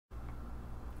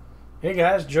Hey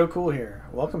guys, Joe Cool here.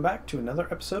 Welcome back to another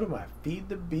episode of my Feed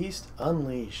the Beast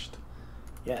Unleashed.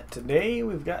 Yeah, today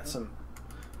we've got some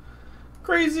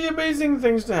crazy, amazing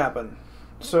things to happen.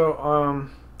 So,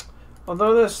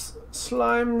 although this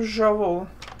slime shovel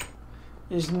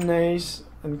is nice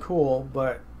and cool,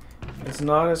 but it's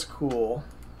not as cool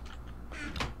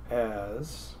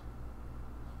as,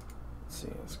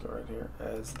 let's go right here,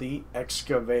 as the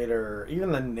Excavator.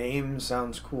 Even the name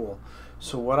sounds cool.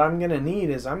 So what I'm going to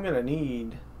need is 8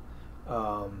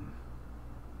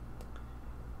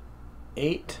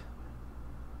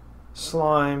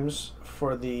 slimes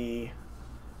for the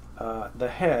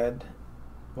head.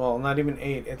 Well, not even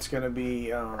 8. It's going to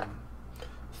be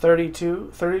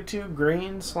 32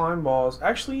 green slime balls.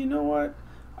 Actually, you know what?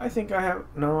 I think I have...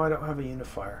 No, I don't have a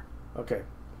unifier. Okay.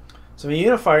 So a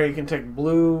unifier, you can take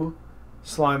blue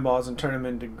slime balls and turn them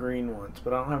into green ones,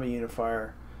 but I don't have a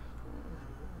unifier.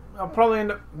 I'll probably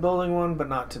end up building one, but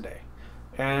not today.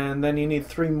 And then you need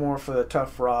 3 more for the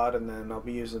tough rod, and then I'll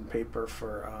be using paper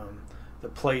for the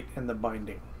plate and the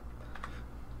binding.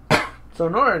 So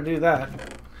in order to do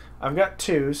that, I've got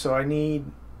 2, so I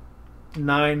need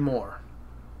 9 more.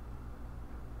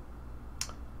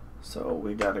 So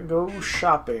we gotta go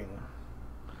shopping.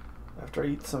 After I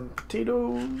eat some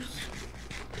potatoes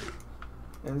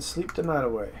and sleep the night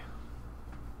away.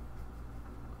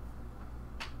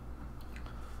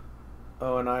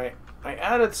 Oh, and I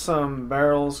added some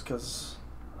barrels because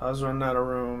I was running out of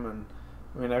room, and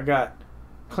I mean I've got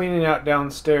cleaning out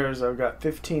downstairs. I've got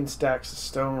 15 stacks of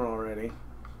stone already.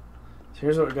 So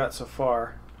here's what we got so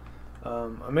far.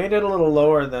 I made it a little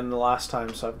lower than the last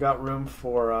time, so I've got room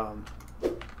for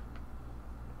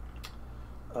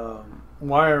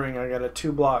wiring. I got a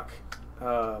 2-block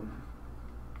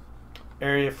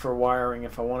area for wiring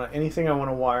if I want anything I want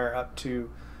to wire up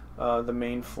to the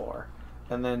main floor.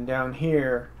 And then down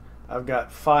here, I've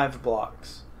got 5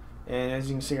 blocks. And as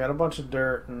you can see, I got a bunch of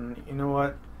dirt. And you know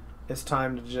what? It's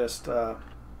time to just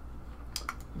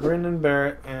grin and bear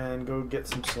it and go get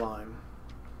some slime.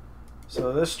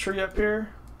 So this tree up here,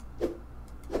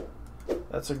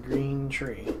 that's a green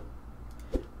tree.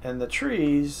 And the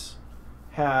trees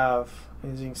have,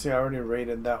 as you can see, I already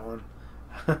rated that one.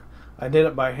 I did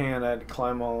it by hand. I had to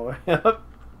climb all the way up.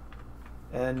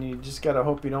 And you just got to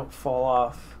hope you don't fall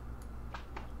off.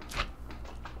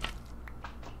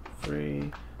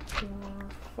 3, 4,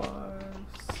 5,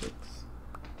 6,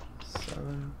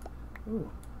 7.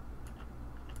 Ooh.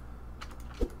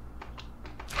 8.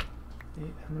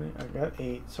 How many? I got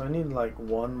 8, so I need like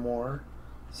 1 more.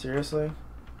 Seriously?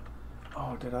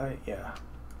 Oh, did I? Yeah.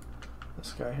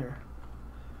 This guy here.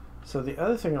 So the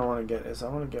other thing I want to get is I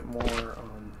want to get more.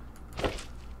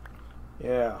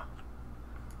 Yeah.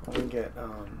 I want to get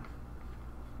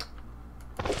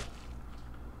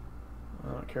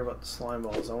I don't care about the slime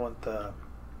balls. I want the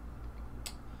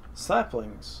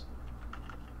saplings.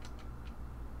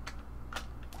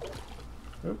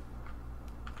 Oop.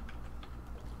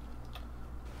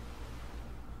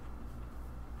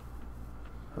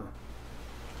 Huh.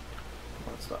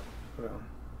 Let's stop. Go down.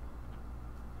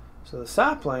 So the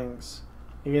saplings,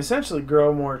 you can essentially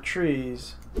grow more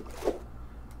trees,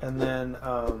 and then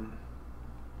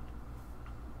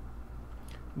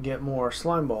get more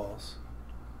slime balls.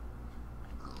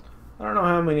 I don't know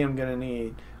how many I'm going to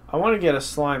need. I want to get a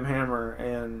slime hammer,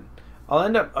 and I'll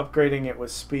end up upgrading it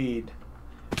with speed.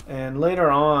 And later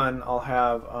on, I'll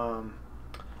have,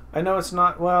 I know it's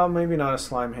not, well, maybe not a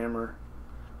slime hammer.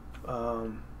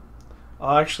 I'll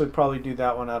actually probably do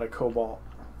that one out of cobalt.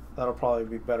 That'll probably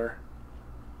be better.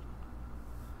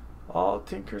 All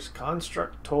Tinker's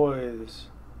Construct Toys.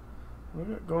 What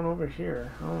we got going over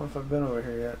here? I don't know if I've been over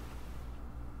here yet.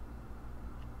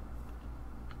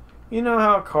 You know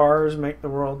how cars make the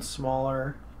world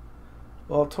smaller?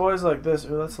 Well, toys like this...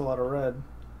 Ooh, that's a lot of red.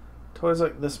 Toys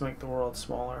like this make the world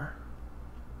smaller.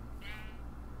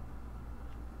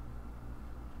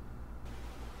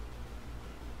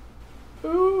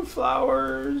 Ooh,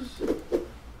 flowers!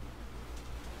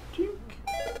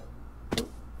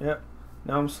 Yep,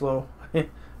 now I'm slow. I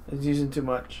was using too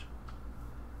much.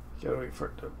 Gotta wait for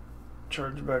it to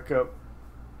charge back up.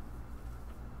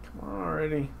 Come on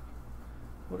already.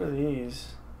 What are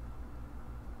these?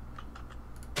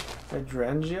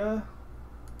 Hydrangea?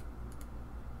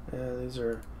 Yeah, these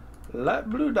are light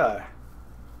blue dye.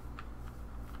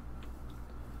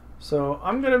 So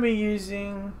I'm gonna be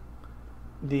using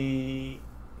the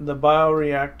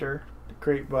bioreactor to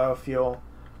create biofuel,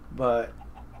 but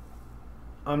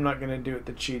I'm not gonna do it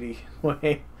the cheaty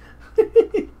way.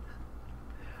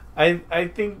 I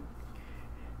think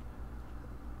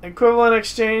equivalent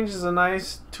exchange is a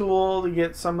nice tool to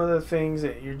get some of the things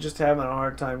that you're just having a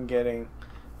hard time getting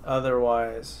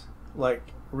otherwise, like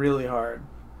really hard.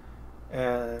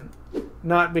 And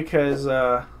not because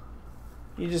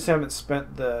you just haven't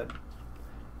spent the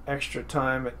extra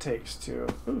time it takes to...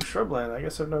 Ooh, shrubland. I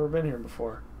guess I've never been here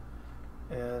before.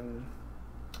 And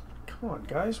come on,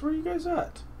 guys. Where are you guys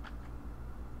at?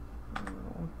 I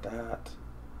don't want that.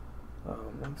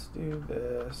 Let's do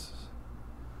this.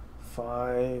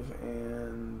 5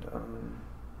 and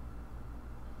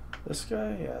this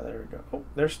guy. Yeah, there we go. Oh,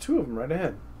 there's 2 of them right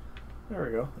ahead. There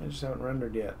we go. I just haven't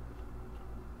rendered yet.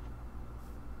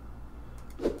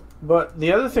 But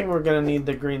the other thing we're going to need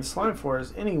the green slime for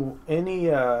is any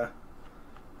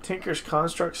Tinker's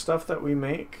Construct stuff that we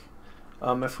make.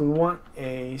 If we want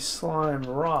a slime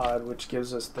rod, which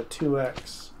gives us the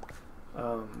 2x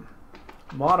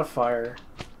modifier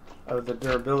of the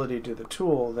durability to the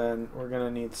tool, then we're going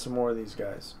to need some more of these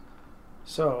guys.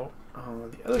 So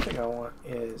the other thing I want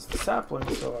is the sapling,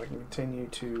 so I can continue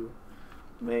to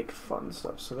make fun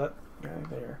stuff. So that guy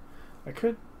there, I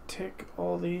could take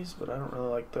all these, but I don't really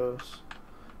like those.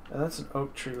 And that's an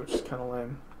oak tree, which is kind of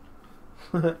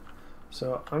lame.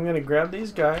 So I'm going to grab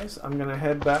these guys. I'm going to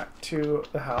head back to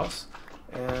the house,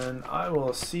 and I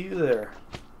will see you there.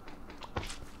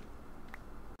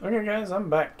 Okay, guys, I'm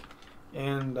back.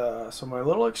 And so my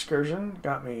little excursion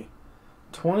got me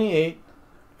 28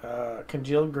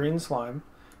 congealed green slime,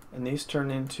 and these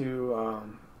turn into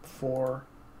 4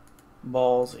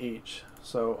 balls each.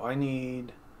 So I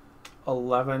need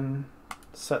 11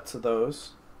 sets of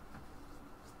those.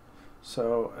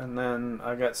 So, and then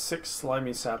I got 6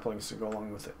 slimy saplings to go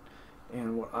along with it.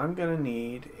 And what I'm gonna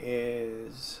need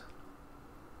is,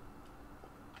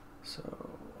 so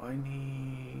I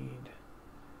need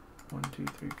 1, 2,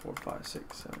 3, 4, 5,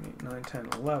 6, 7, 8, 9, 10,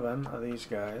 11 of these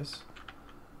guys.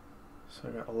 So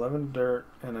I got 11 dirt,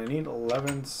 and I need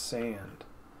 11 sand.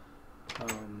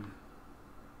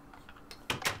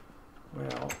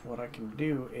 Well, what I can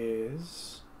do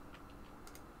is,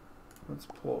 let's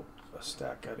pull a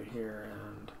stack out of here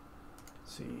and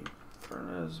see.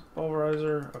 Furnace,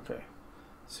 pulverizer. Okay,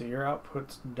 so your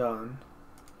output's done.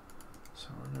 So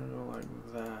we're gonna go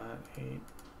like that. 8, 9,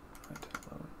 10,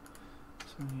 11.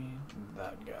 So we need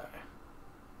that guy.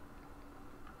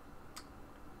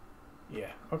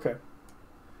 Yeah. Okay.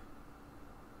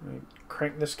 Let me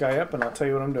crank this guy up, and I'll tell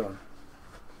you what I'm doing.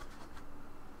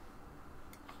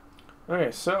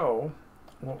 Okay, so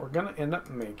what we're gonna end up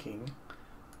making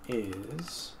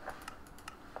is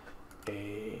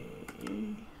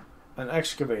an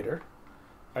excavator.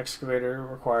 Excavator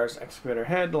requires excavator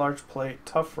head, large plate,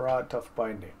 tough rod, tough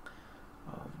binding.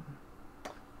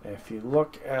 If you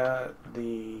look at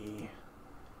the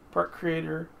part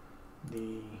creator,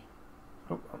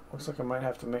 looks like I might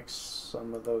have to mix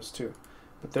some of those too.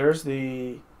 But there's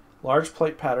the large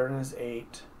plate pattern is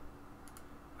 8.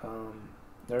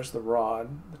 There's the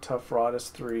rod. The tough rod is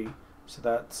 3, so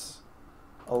that's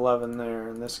 11 there,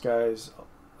 and this guy's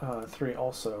 3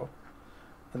 also.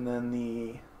 And then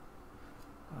the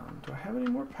do I have any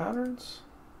more patterns?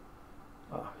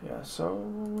 Yeah, so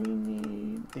we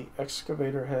need the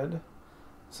excavator head.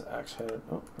 It's the axe head.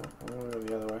 Oh, no, I'm going to go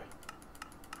the other way.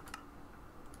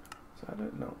 Is that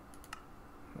it? No.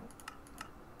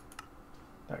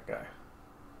 That guy.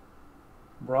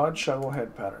 Broad shovel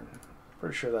head pattern.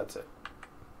 Pretty sure that's it.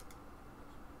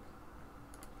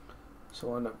 So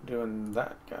we'll end up doing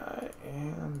that guy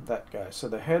and that guy. So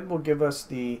the head will give us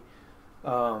the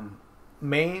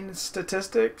main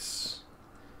statistics,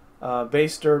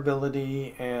 base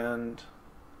durability, and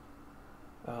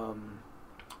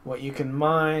what you can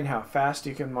mine, how fast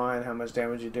you can mine, how much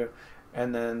damage you do.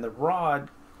 And then the rod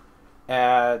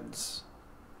adds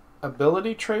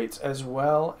ability traits as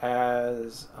well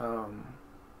as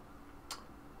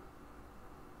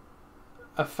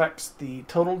affects the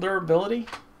total durability.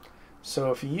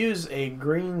 So if you use a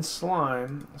green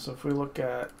slime, so if we look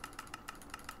at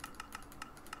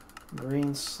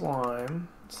green slime,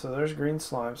 so there's green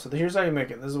slime. So here's how you make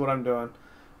it. This is what I'm doing,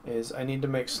 is I need to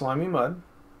make slimy mud,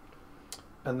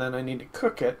 and then I need to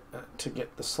cook it to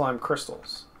get the slime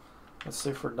crystals. Let's see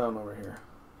if we're done over here.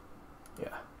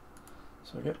 Yeah.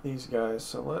 So I get these guys.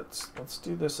 So let's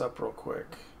do this up real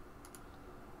quick.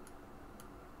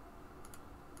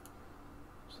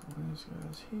 So these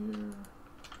guys here.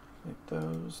 Make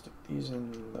those, stick these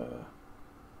in the,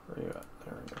 where are you at?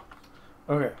 There we go.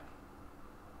 Okay.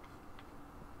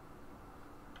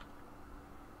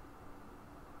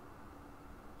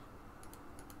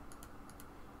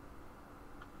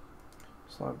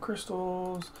 Slime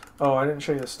crystals. Oh, I didn't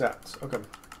show you the stats. Okay.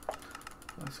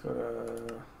 Let's go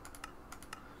to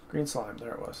Green slime,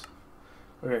 there it was.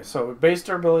 Okay, so base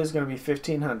durability is going to be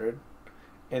 1500,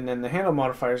 and then the handle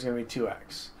modifier is going to be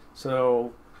 2x.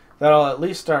 So that'll at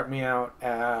least start me out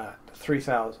at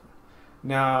 3000.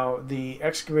 Now the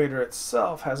excavator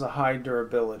itself has a high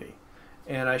durability,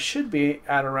 and I should be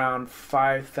at around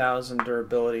 5000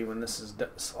 durability when this is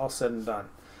all said and done.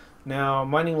 Now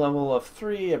mining level of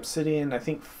 3, obsidian, I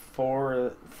think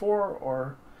 4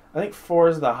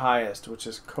 is the highest, which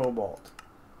is cobalt.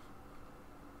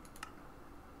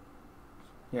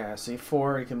 Yeah, see,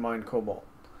 4 you can mine cobalt,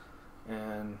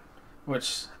 and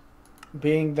which,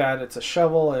 being that it's a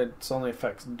shovel, it only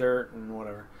affects dirt and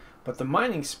whatever. But the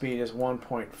mining speed is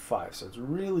 1.5, so it's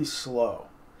really slow.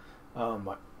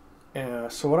 So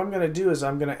what I'm going to do is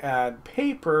I'm going to add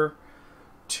paper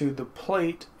to the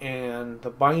plate and the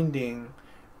binding,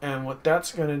 and what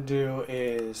that's going to do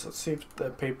is, let's see if the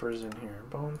paper is in here.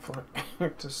 Bone,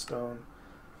 flint, to stone.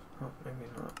 Oh, maybe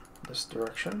not this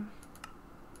direction.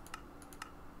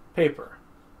 Paper.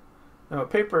 Now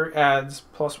paper adds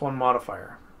 +1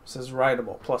 modifier. It says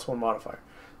writable, +1 modifier.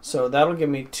 So that'll give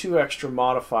me 2 extra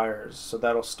modifiers. So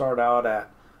that'll start out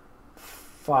at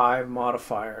 5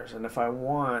 modifiers. And if I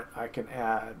want, I can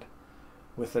add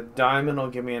with a diamond. It'll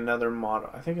give me another mod.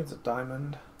 I think it's a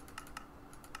diamond.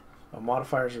 Oh,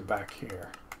 modifiers are back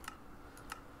here.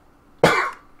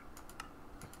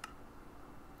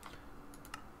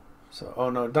 So, oh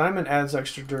no, diamond adds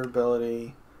extra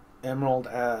durability. Emerald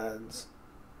adds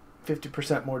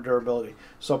 50% more durability.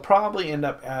 So I'll probably end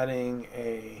up adding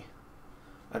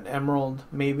an emerald,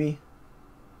 maybe.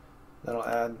 That'll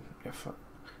add,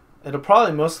 it'll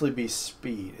probably mostly be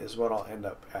speed is what I'll end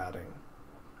up adding.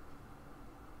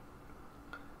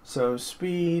 So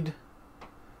speed,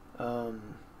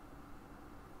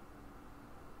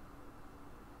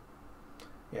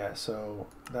 yeah, so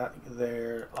that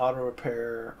there, auto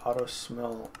repair, auto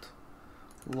smelt,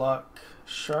 luck,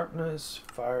 sharpness,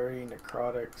 fiery,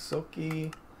 necrotic,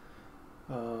 silky,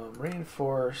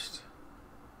 reinforced,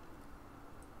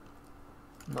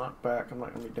 knockback, I'm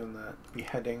not going to be doing that,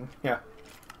 beheading, yeah,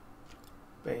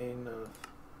 bane of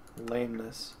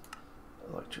lameness,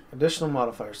 electric, additional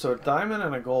modifiers. So a diamond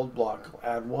and a gold block will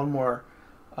add one more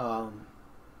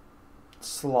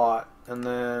slot, and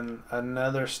then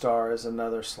another star is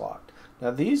another slot.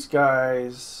 Now these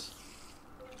guys,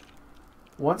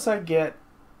 once I get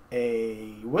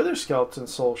a wither skeleton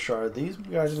soul shard, these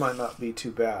guys might not be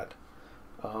too bad.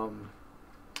 I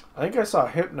think I saw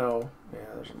Hypno. Yeah,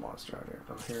 there's a monster out here.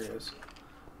 Oh, here he is.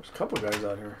 There's a couple guys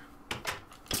out here.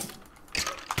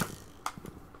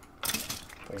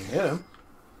 If I can hit him.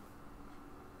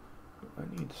 I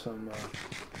need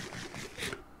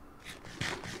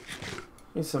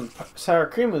some sour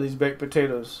cream with these baked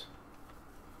potatoes.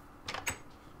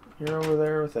 You're over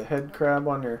there with a head crab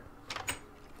on your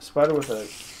spider with a...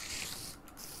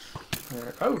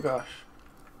 Oh gosh.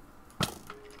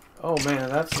 Oh man,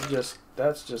 that's just...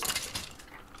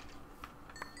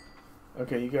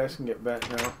 Okay, you guys can get bent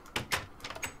now.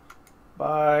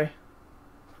 Bye.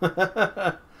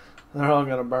 They're all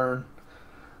gonna burn.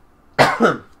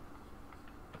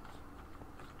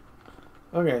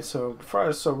 Okay, so before I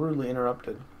was so rudely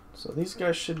interrupted. So these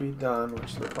guys should be done,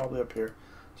 which they're probably up here.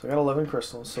 So I got 11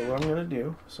 crystals. So what I'm gonna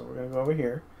do, so we're gonna go over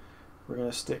here. We're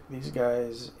gonna stick these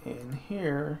guys in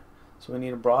here. So we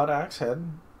need a broad axe head,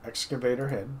 excavator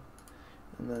head.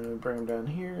 And then we bring them down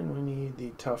here, and we need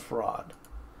the tough rod.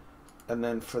 And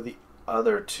then for the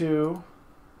other two,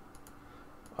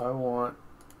 I want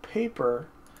paper.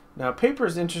 Now paper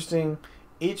is interesting.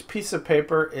 Each piece of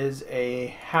paper is a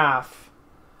half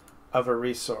of a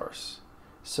resource.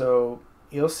 So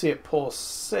you'll see it pull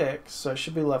 6, so I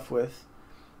should be left with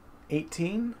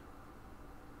 18.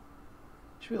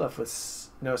 Should be left with,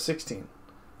 no, 16.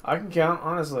 I can count,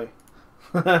 honestly.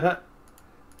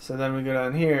 So then we go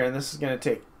down here, and this is going to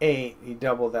take 8. You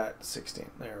double that, 16.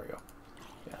 There we go.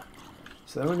 Yeah.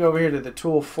 So then we go over here to the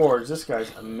tool forge. This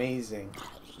guy's amazing.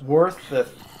 Worth the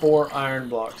 4 iron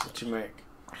blocks that you make.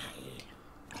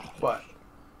 But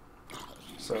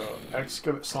so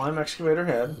slime excavator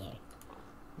head,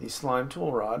 the slime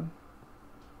tool rod,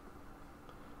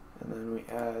 and then we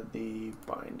add the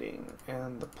binding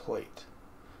and the plate.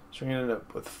 So we end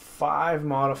up with 5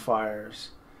 modifiers,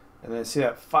 and then see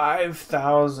that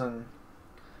 5,000.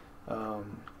 I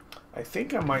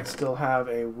think I might still have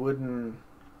a wooden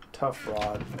tough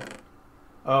rod.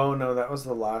 Oh no, that was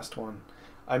the last one.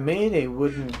 I made a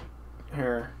wooden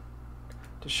here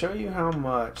to show you how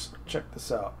much. Check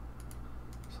this out.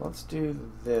 So let's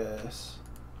do this.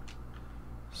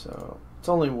 So it's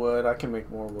only wood. I can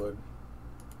make more wood.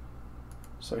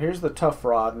 So here's the tough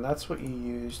rod, and that's what you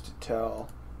use to tell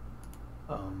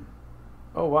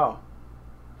Oh, wow.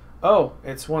 Oh,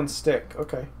 it's one stick.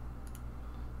 Okay.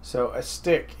 So a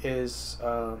stick is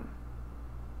a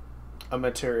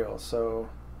material. So,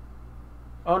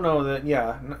 oh no, that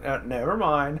yeah. Never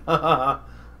mind. No,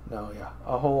 yeah.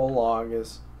 A whole log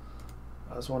is.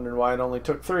 I was wondering why it only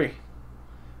took 3.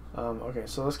 Okay,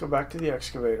 so let's go back to the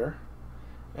excavator.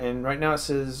 And right now it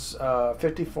says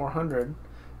 5,400.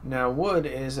 Now wood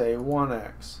is a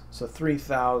 1x, so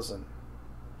 3,000.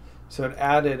 So it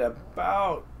added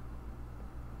about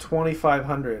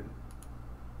 2,500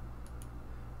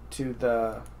 to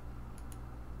the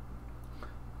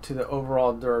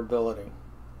overall durability.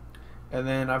 And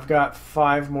then I've got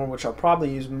 5 more, which I'll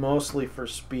probably use mostly for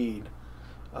speed.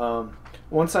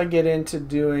 Once I get into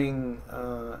doing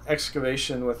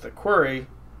excavation with the quarry,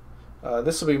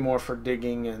 this will be more for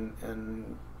digging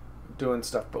and doing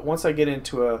stuff. But once I get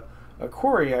into a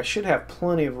quarry, I should have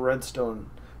plenty of redstone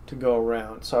to go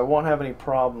around. So I won't have any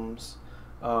problems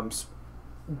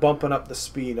bumping up the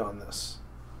speed on this.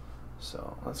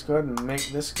 So let's go ahead and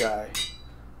make this guy.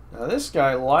 Now this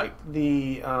guy, like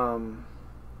the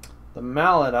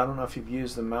mallet, I don't know if you've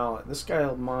used the mallet. This guy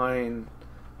will mine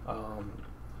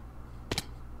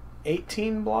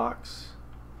 18 blocks.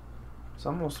 So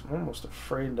I'm almost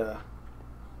afraid to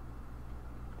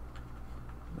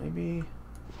maybe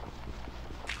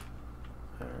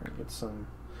get some.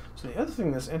 So the other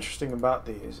thing that's interesting about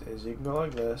these is you can go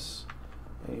like this,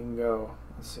 and you can go.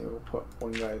 Let's see, we'll put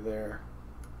one guy there.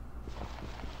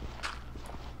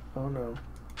 Oh no!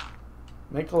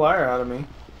 Make a liar out of me.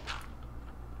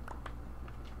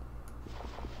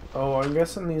 Oh, I'm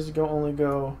guessing these only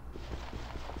go.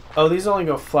 Oh, these only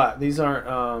go flat. These aren't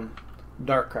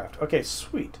Darkcraft. Okay,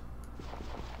 sweet.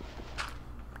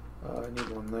 I need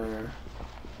one there.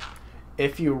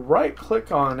 If you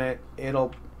right-click on it,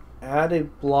 it'll add a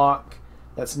block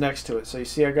that's next to it. So you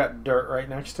see I got dirt right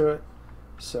next to it.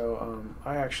 So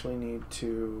I actually need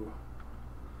to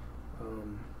I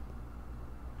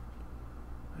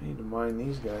need to mine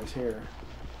these guys here.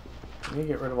 Let me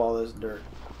get rid of all this dirt.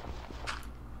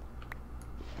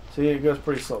 See, it goes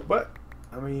pretty slow, but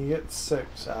I mean you get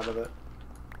 6 out of it.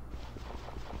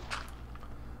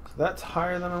 So that's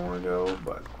higher than I want to go,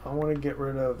 but I want to get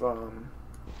rid of I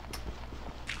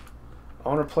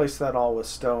want to replace that all with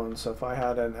stone. So if I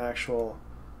had an actual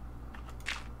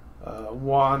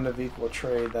wand of equal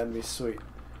trade, that'd be sweet.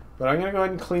 But I'm gonna go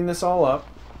ahead and clean this all up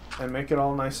and make it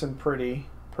all nice and pretty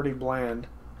bland.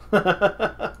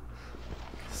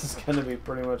 This is gonna be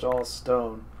pretty much all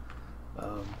stone.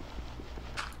 Well,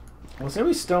 it's gonna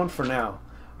be stone for now.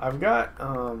 I've got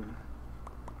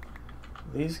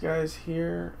these guys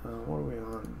here. What are we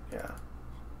on? Yeah.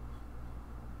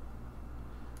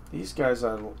 These guys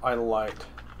I liked.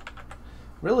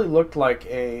 Really looked like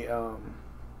a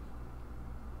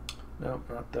nope,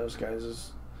 not those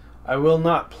guys. I will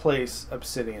not place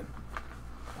obsidian.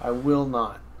 I will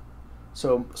not.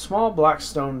 So small black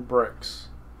stone bricks.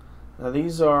 Now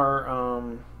these are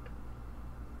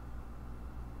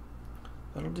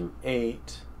that'll do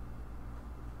 8.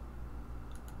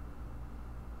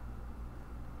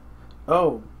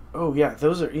 Oh yeah,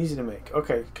 those are easy to make.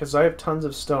 Okay, because I have tons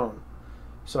of stone.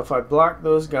 So if I block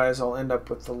those guys, I'll end up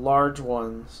with the large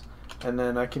ones, and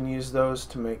then I can use those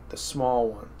to make the small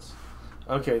ones.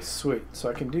 Okay, sweet. So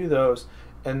I can do those,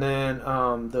 and then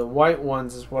the white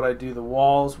ones is what I do the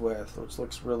walls with, which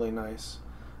looks really nice.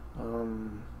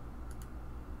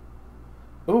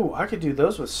 Ooh, I could do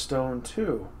those with stone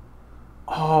too.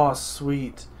 Oh,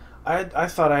 sweet. I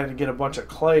thought I had to get a bunch of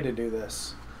clay to do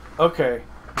this. Okay,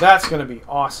 that's going to be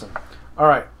awesome.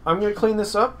 Alright, I'm going to clean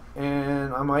this up,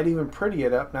 and I might even pretty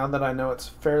it up now that I know it's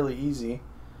fairly easy.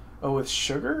 Oh, with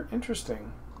sugar?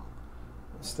 Interesting.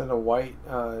 Instead of white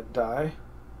dye.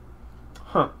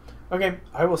 Huh. Okay,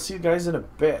 I will see you guys in a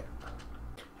bit.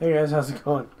 Hey guys, how's it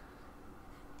going?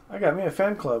 I got me a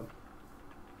fan club.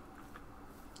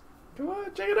 Come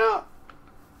on, check it out.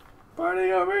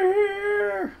 Party over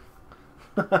here.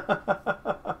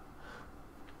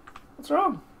 What's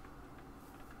wrong?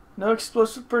 No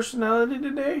explosive personality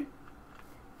today?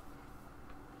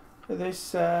 Are they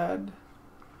sad?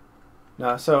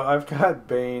 No, so I've got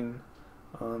Bane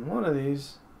on one of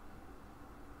these.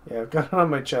 Yeah, I've got it on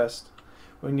my chest.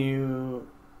 When you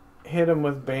hit them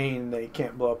with Bane, they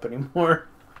can't blow up anymore.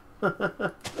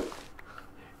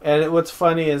 And what's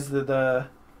funny is that the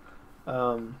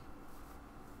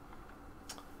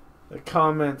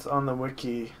comments on the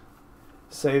wiki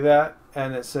say that,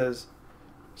 and it says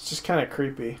it's just kind of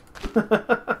creepy. So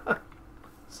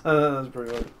that was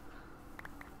pretty good.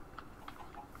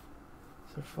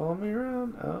 So follow me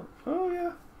around. Oh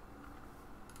yeah.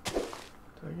 Did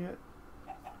I get?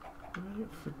 What do I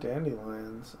get for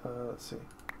dandelions? Let's see.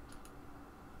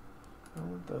 I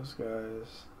want those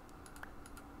guys.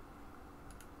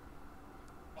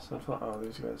 Sunflower. Oh,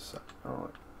 these guys suck. I don't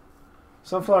like.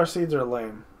 Sunflower seeds are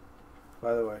lame,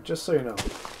 by the way. Just so you know.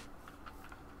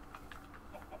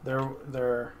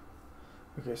 They're.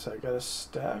 Okay, so I got a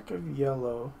stack of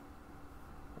yellow,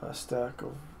 a stack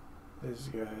of these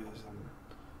guys, and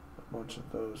a bunch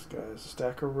of those guys. A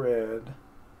stack of red.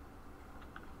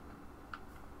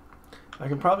 I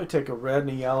can probably take a red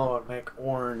and a yellow and make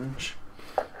orange,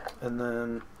 and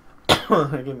then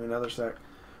give me another stack.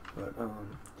 But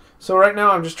so right now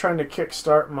I'm just trying to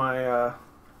kickstart my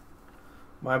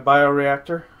my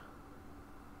bioreactor.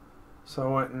 So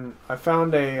I went and I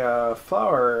found a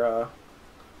flower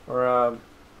or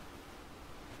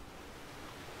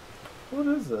what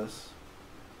is this?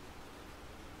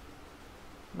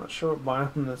 I'm not sure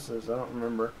what biome this is. I don't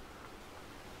remember.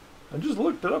 I just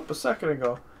looked it up a second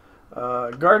ago.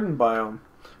 Garden biome.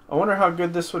 I wonder how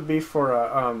good this would be for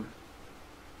a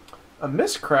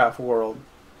Mistcraft world,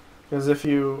 because if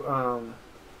you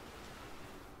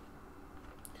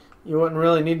you wouldn't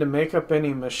really need to make up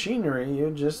any machinery.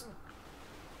 You just,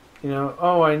 you know,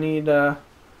 oh, I need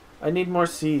more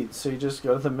seeds, so you just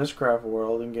go to the Mistcraft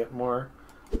world and get more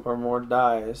or more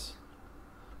dyes.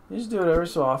 You just do it every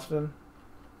so often.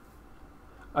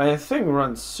 The thing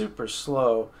runs super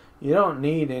slow. You don't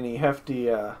need any hefty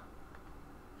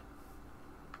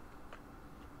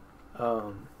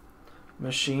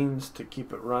machines to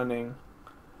keep it running.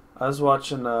 I was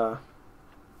watching oh,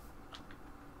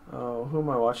 who am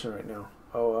I watching right now?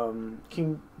 Oh,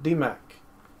 King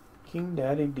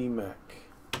Daddy D-Mac.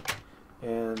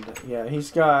 And yeah,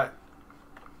 he's got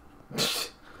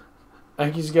I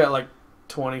think he's got like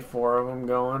 24 of them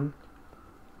going.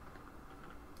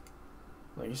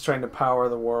 Like he's trying to power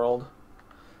the world.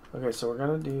 Okay, so we're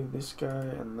gonna do this guy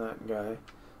and that guy.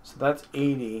 So that's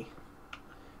 80.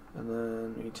 And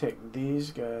then we take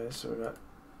these guys. So we got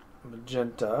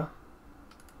magenta.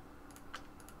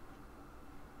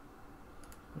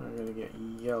 We're gonna get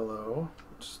yellow,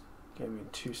 which gave me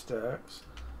 2 stacks.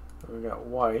 And we got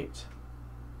white.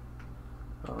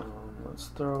 Let's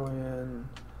throw in.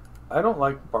 I don't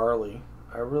like barley.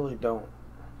 I really don't.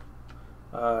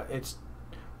 It's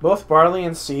both barley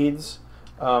and seeds.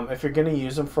 If you're going to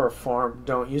use them for a farm,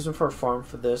 don't use them for a farm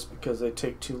for this because they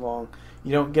take too long.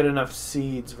 You don't get enough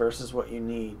seeds versus what you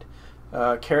need.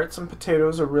 Carrots and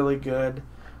potatoes are really good.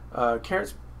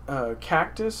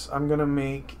 Cactus, I'm going to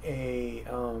make a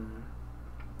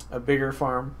bigger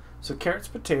farm. So carrots,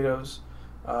 potatoes,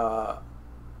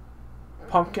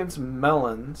 pumpkins,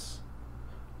 melons,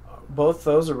 both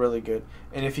those are really good.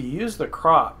 And if you use the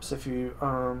crops, if you,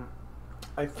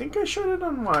 I think I showed it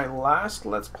on my last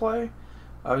Let's Play.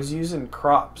 I was using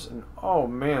crops, and oh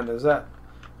man, is that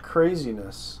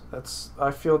craziness?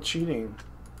 I feel cheating.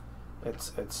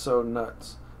 It's so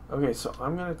nuts. Okay, so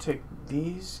I'm gonna take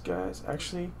these guys.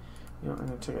 Actually, you know, I'm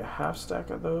gonna take a half stack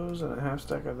of those and a half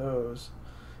stack of those,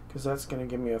 because that's gonna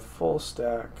give me a full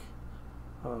stack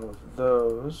of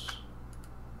those.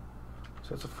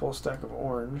 So it's a full stack of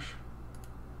orange,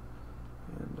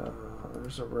 and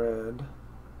there's a red.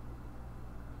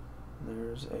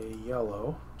 There's a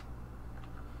yellow.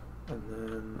 And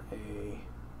then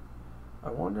I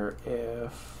wonder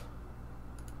if,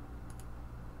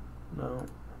 no,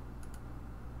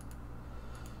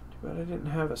 too bad I didn't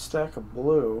have a stack of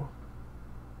blue.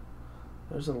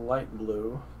 There's a light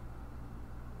blue.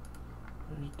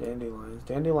 There's dandelions.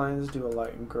 Dandelions do a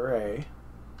light gray.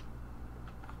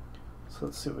 So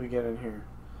let's see what we get in here.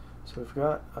 So we've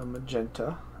got a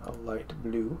magenta, a light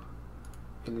blue,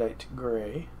 a light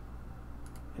gray,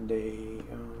 and a,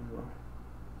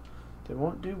 they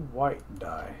won't do white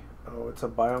dye. Oh, it's a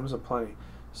biomes of plenty.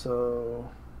 So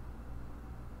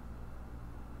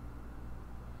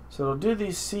it'll do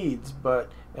these seeds,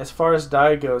 but as far as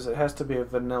dye goes, it has to be a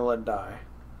vanilla dye.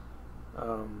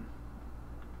 Don't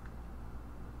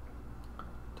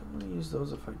want to use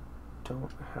those if I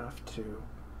don't have to.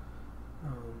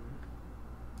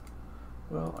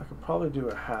 Well, I could probably do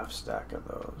a half stack of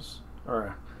those,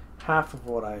 or half of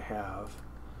what I have.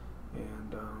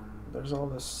 And there's all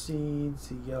the seeds,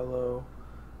 the yellow.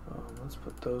 Let's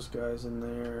put those guys in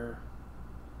there.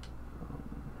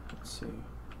 Let's see.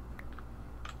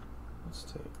 Let's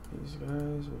take these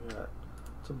guys. We got,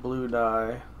 it's a blue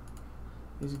dye.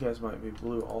 These guys might be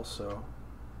blue also.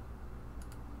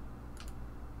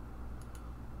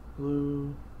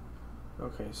 Blue.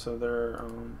 Okay, so they're,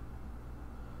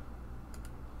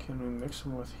 can we mix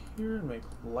them with here and make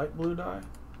light blue dye?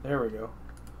 There we go.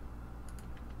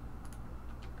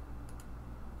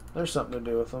 There's something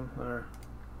to do with them there.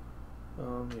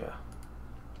 Yeah.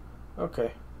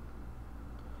 Okay.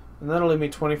 And that'll leave me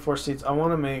 24 seeds. I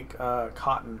want to make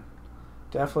cotton.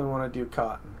 Definitely want to do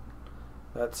cotton.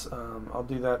 That's I'll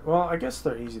do that. Well, I guess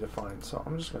they're easy to find, so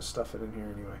I'm just going to stuff it in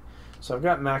here anyway. So I've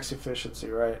got max efficiency,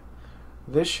 right?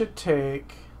 This should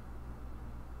take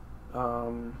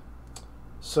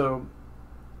so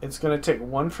it's going to take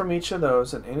one from each of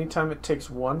those, and anytime it takes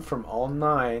one from all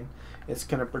 9, it's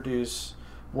going to produce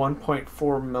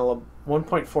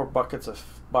 1.4 buckets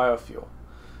of biofuel.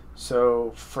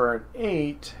 So for an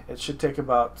 8, it should take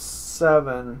about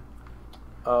 7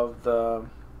 of the.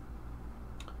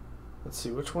 Let's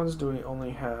see, which ones do we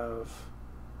only have?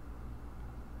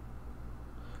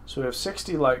 So we have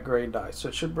 60 light gray dye, so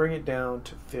it should bring it down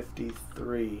to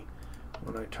 53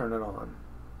 when I turn it on.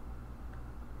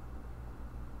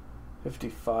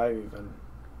 55 even.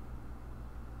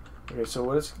 Okay, so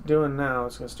what it's doing now,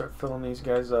 it's going to start filling these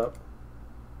guys up.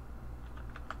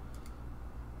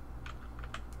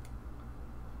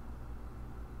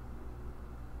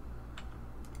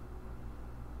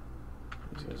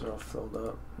 These guys are all filled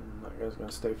up, and that guy's going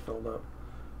to stay filled up.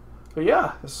 But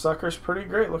yeah, this sucker's pretty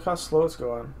great. Look how slow it's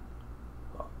going.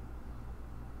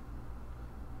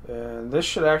 And this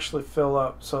should actually fill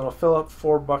up, so it'll fill up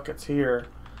 4 buckets here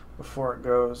before it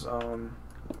goes.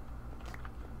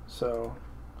 So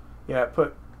yeah,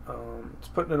 it's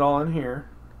putting it all in here.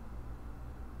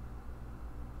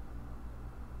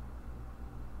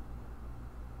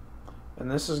 And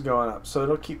this is going up, so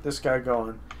it'll keep this guy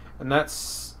going. And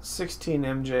that's 16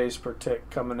 MJs per tick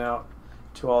coming out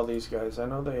to all these guys. I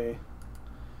know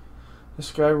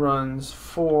this guy runs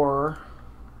 4.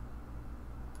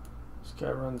 This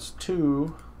guy runs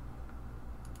 2,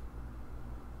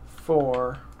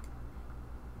 4,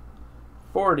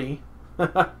 40.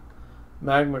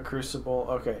 Magma Crucible.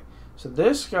 Okay, so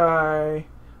this guy,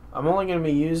 I'm only going to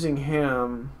be using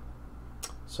him.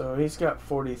 So he's got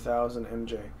 40,000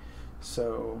 MJ.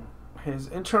 So his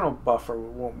internal buffer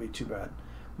won't be too bad.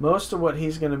 Most of what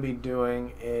he's going to be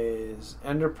doing is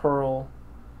Ender Pearl,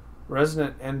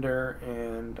 Resonant Ender,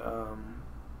 and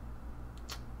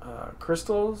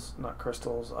crystals, not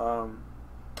crystals,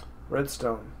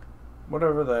 redstone.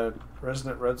 Whatever the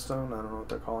Resonant Redstone, I don't know what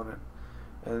they're calling it.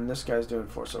 And this guy's doing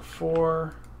 4. So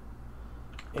 4,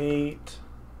 8,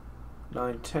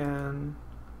 9, 10,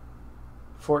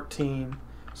 14.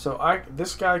 So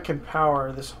this guy can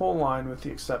power this whole line with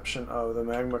the exception of the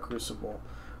Magma Crucible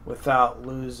without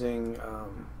losing,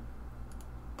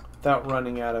 without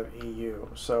running out of EU.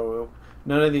 So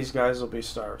none of these guys will be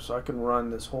starved. So I can run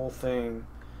this whole thing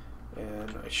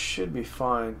and I should be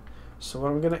fine. So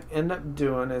what I'm going to end up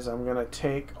doing is I'm going to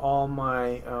take all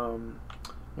my, I'm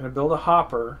going to build a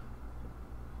hopper.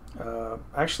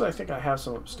 Actually, I think I have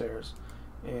some upstairs.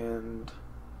 And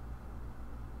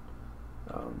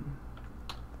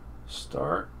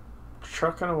start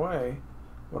trucking away.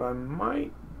 What I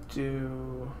might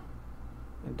do,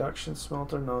 induction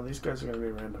smelter, no, these guys are going to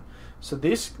be random. So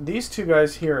these 2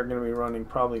 guys here are going to be running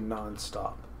probably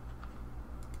non-stop.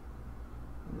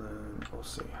 And then we'll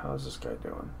see. How's this guy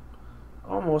doing?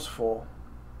 Almost full.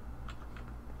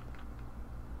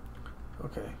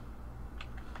 Okay.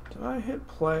 Did I hit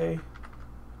play?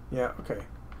 Yeah, okay.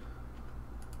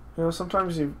 You know,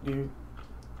 sometimes you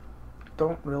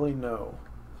don't really know.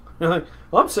 You're like,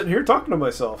 well, I'm sitting here talking to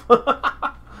myself.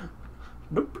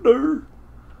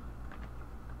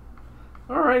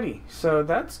 Alrighty, so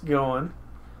that's going.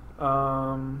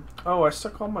 Oh, I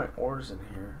stuck all my ores in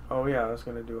here. Oh yeah, I was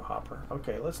gonna do a hopper.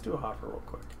 Okay, let's do a hopper real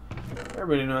quick.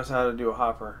 Everybody knows how to do a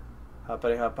hopper.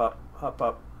 Hoppity hop up, hop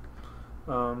up.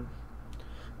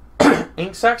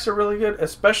 Ink sacks are really good,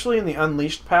 especially in the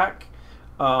Unleashed pack.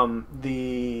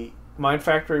 The Mine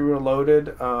Factory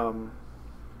Reloaded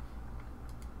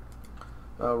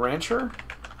Rancher.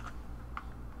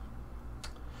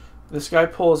 This guy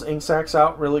pulls ink sacks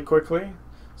out really quickly,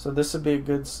 so this would be a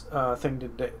good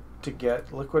thing to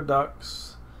get. Liquid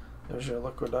ducts. There's your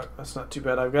liquid duct. That's not too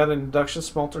bad. I've got an induction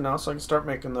smelter now, so I can start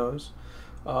making those.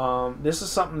 This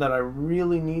is something that I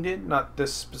really needed, not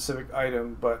this specific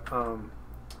item, but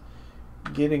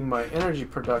getting my energy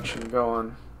production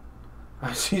going. I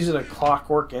was using a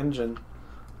clockwork engine.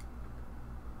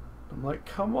 I'm like,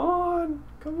 come on,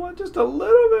 just a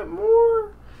little bit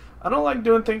more. I don't like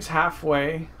doing things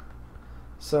halfway.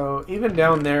 So even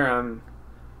down there,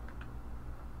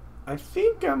 I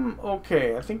think I'm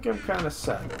okay. I think I'm kind of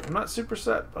set. I'm not super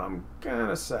set, but I'm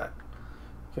kind of set.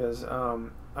 Because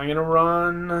I'm going to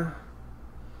run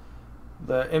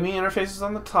the ME interfaces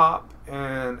on the top,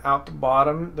 and out the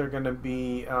bottom, they're going to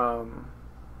be,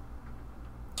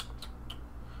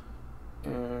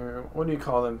 what do you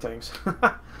call them things?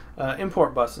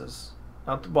 Import buses.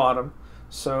 out the bottom,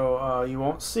 so you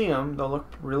won't see them. They'll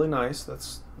look really nice.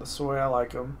 That's the way I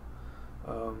like them.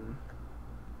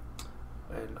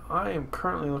 And I am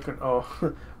currently looking.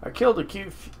 Oh, I killed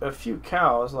a few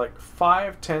cows, like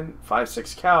 5,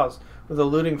 6 cows with a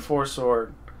looting 4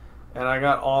 sword, and I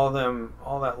got all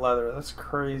that leather. That's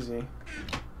crazy.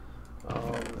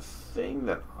 The thing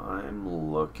that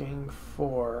I'm looking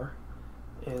for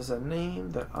is a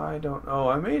name that I don't. Oh,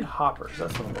 I made hoppers.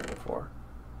 That's what I'm looking for.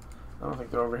 I don't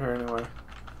think they're over here anyway.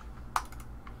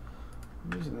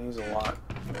 I'm using these a lot.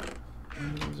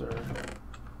 These are.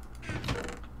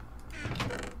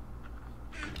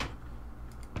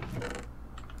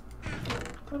 I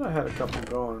thought I had a couple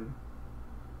going.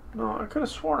 No, I could have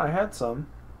sworn I had some.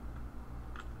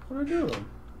 What did I do with them?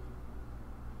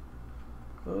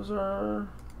 Those are.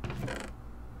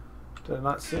 Did I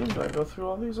not see them? Did I go through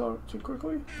all these too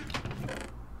quickly?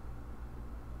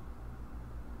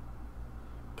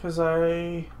 Because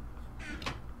I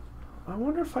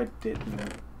wonder if I didn't.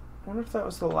 I wonder if that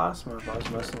was the last map I was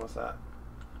messing with that.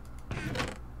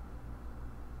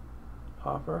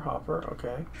 Hopper,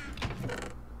 okay.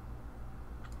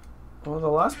 Well, the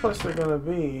last place they're gonna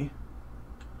be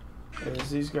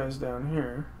is these guys down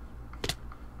here.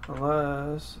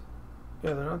 Unless,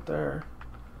 yeah, they're not there.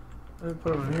 I didn't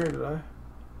put them in here, did I?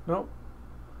 Nope.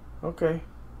 Okay.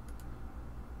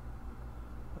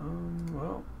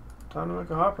 Well, time to make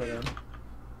a hopper then.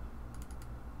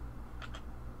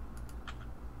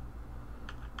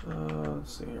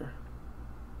 Let's see here.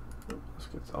 Let's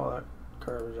get all that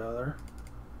garbage out of there.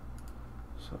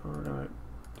 So we're gonna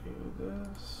do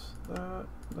this, that,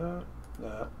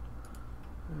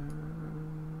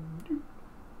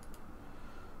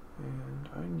 and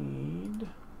I need.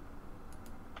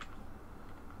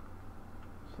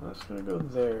 So that's gonna go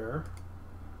there,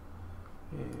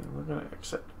 and we're gonna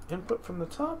accept input from the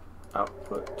top,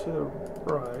 output to the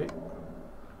right.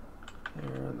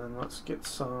 There, and then let's get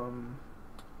some.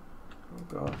 Oh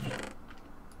gosh.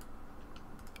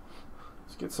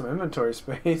 Let's get some inventory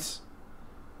space.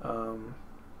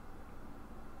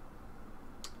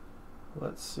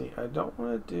 Let's see. I don't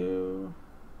want to do.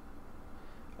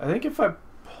 I think if I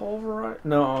pulverize.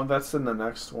 No, that's in the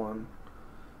next one.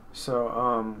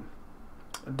 So,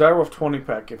 Direwolf 20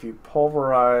 pack. If you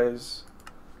pulverize.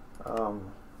 If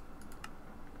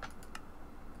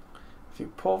you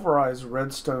pulverize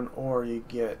redstone ore, you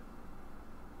get.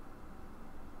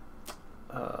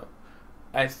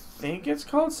 I think it's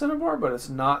called Cinnabar, but it's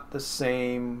not the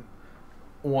same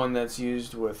one that's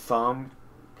used with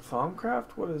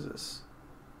Thaumcraft. What is this?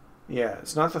 Yeah,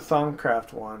 it's not the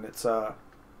Thaumcraft one. It's kind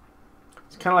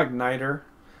of like Niter,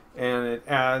 and it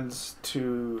adds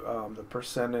to the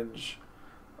percentage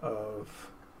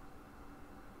of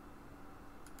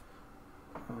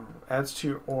adds to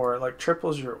your ore, like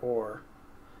triples your ore.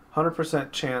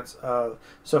 100% chance of.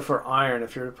 So for iron,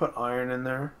 if you were to put iron in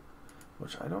there.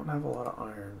 Which I don't have a lot of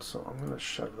iron, so I'm going to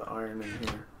shove the iron in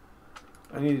here.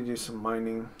 I need to do some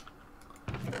mining.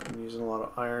 I'm using a lot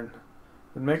of iron.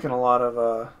 Been making a lot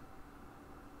of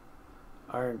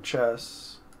iron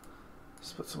chests.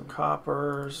 Let's put some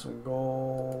copper, some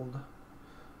gold.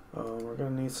 We're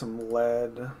going to need some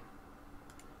lead.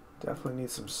 Definitely need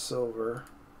some silver.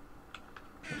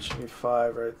 That should be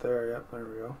 5 right there. Yep, there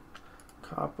we go.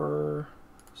 Copper,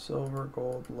 silver,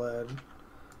 gold, lead.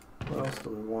 What else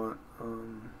do we want?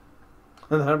 And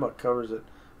that about covers it.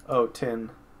 Oh, tin.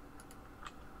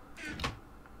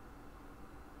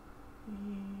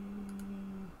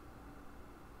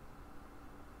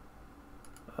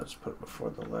 I'll just put it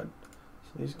before the lead. So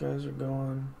these guys are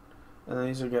going. And then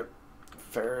these will get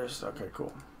ferrous. Okay,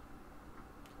 cool.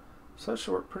 So that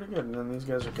should work pretty good. And then these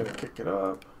guys are going to kick it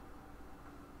up.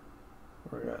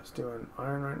 What are you guys doing?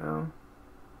 Iron right now?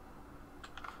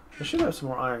 I should have some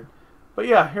more iron. But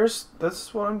yeah, this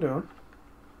is what I'm doing.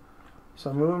 So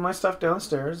I'm moving my stuff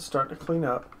downstairs, starting to clean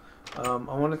up. I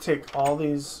want to take all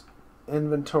these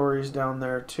inventories down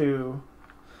there too.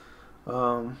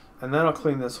 And then I'll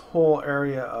clean this whole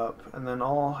area up. And then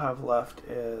all I'll have left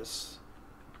is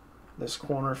this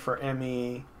corner for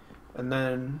ME. And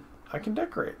then I can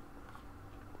decorate.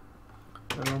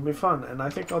 And it'll be fun. And I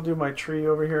think I'll do my tree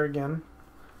over here again.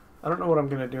 I don't know what I'm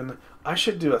going to do. I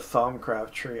should do a Thaumcraft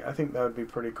tree. I think that would be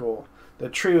pretty cool. The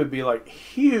tree would be like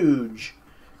huge.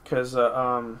 Because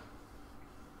I'll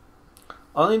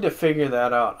need to figure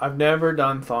that out. I've never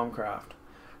done Thaumcraft.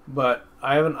 But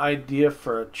I have an idea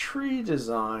for a tree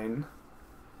design.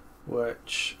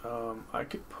 Which I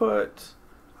could put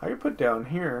down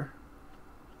here.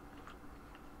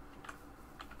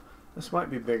 This might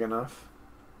be big enough.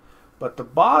 But the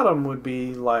bottom would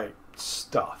be like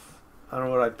stuff. I don't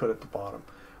know what I'd put at the bottom.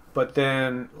 But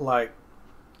then, like,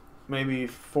 maybe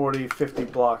 40, 50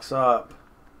 blocks up,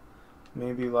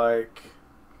 maybe like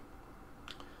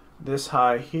this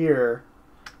high here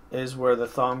is where the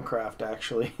Thaumcraft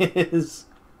actually is.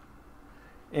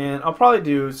 And I'll probably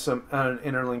do an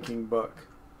interlinking book.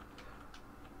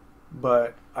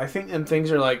 But I think them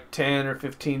things are like 10 or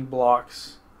 15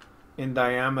 blocks in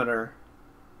diameter.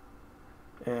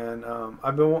 And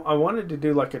I wanted to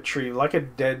do like a tree, like a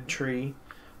dead tree.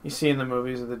 You see in the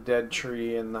movies of the dead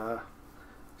tree and the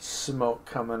smoke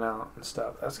coming out and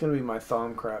stuff. That's going to be my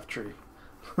Thaumcraft tree.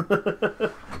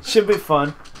 Should be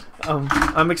fun.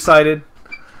 I'm excited.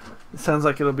 It sounds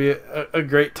like it'll be a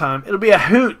great time. It'll be a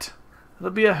hoot. It'll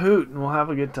be a hoot, and we'll have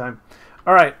a good time.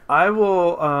 All right, I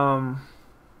will. I'm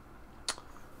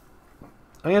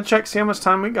gonna check, see how much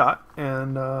time we got,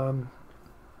 and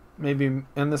maybe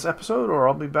end this episode, or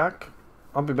I'll be back.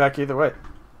 I'll be back either way.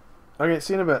 Okay,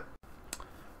 see you in a bit.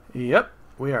 Yep,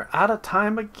 we are out of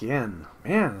time again.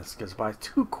 Man, this goes by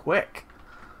too quick.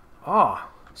 Oh,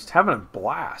 just having a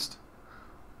blast.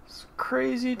 It's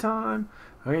crazy time.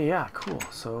 Okay, yeah, cool.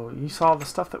 So you saw the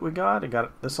stuff that we got. I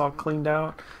got this all cleaned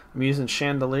out. I'm using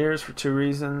chandeliers for 2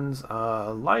 reasons.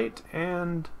 Light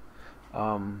and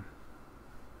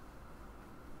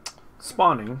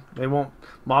spawning.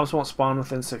 Mobs won't spawn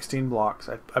within 16 blocks.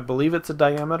 I believe it's a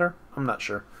diameter. I'm not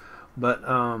sure. But,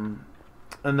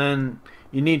 and then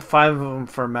you need 5 of them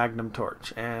for a magnum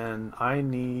torch. And I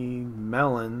need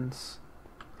melons.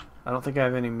 I don't think I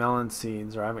have any melon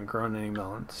seeds, or I haven't grown any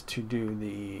melons, to do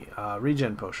the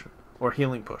regen potion or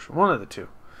healing potion. One of the two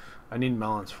I need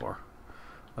melons for.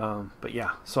 But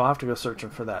yeah, so I'll have to go searching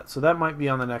for that. So that might be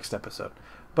on the next episode.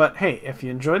 But hey, if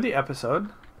you enjoyed the episode,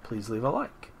 please leave a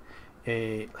like.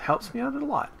 It helps me out a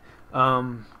lot.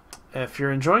 If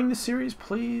you're enjoying the series,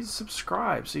 please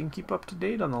subscribe so you can keep up to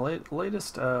date on the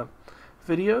latest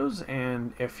videos.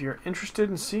 And if you're interested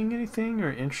in seeing anything,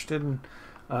 or interested in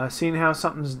seeing how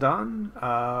something's done,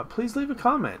 please leave a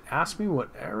comment. Ask me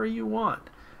whatever you want,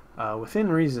 within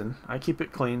reason. I keep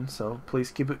it clean, so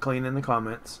please keep it clean in the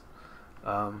comments.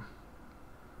 Alright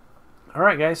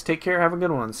guys, take care, have a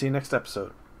good one. See you next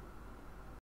episode.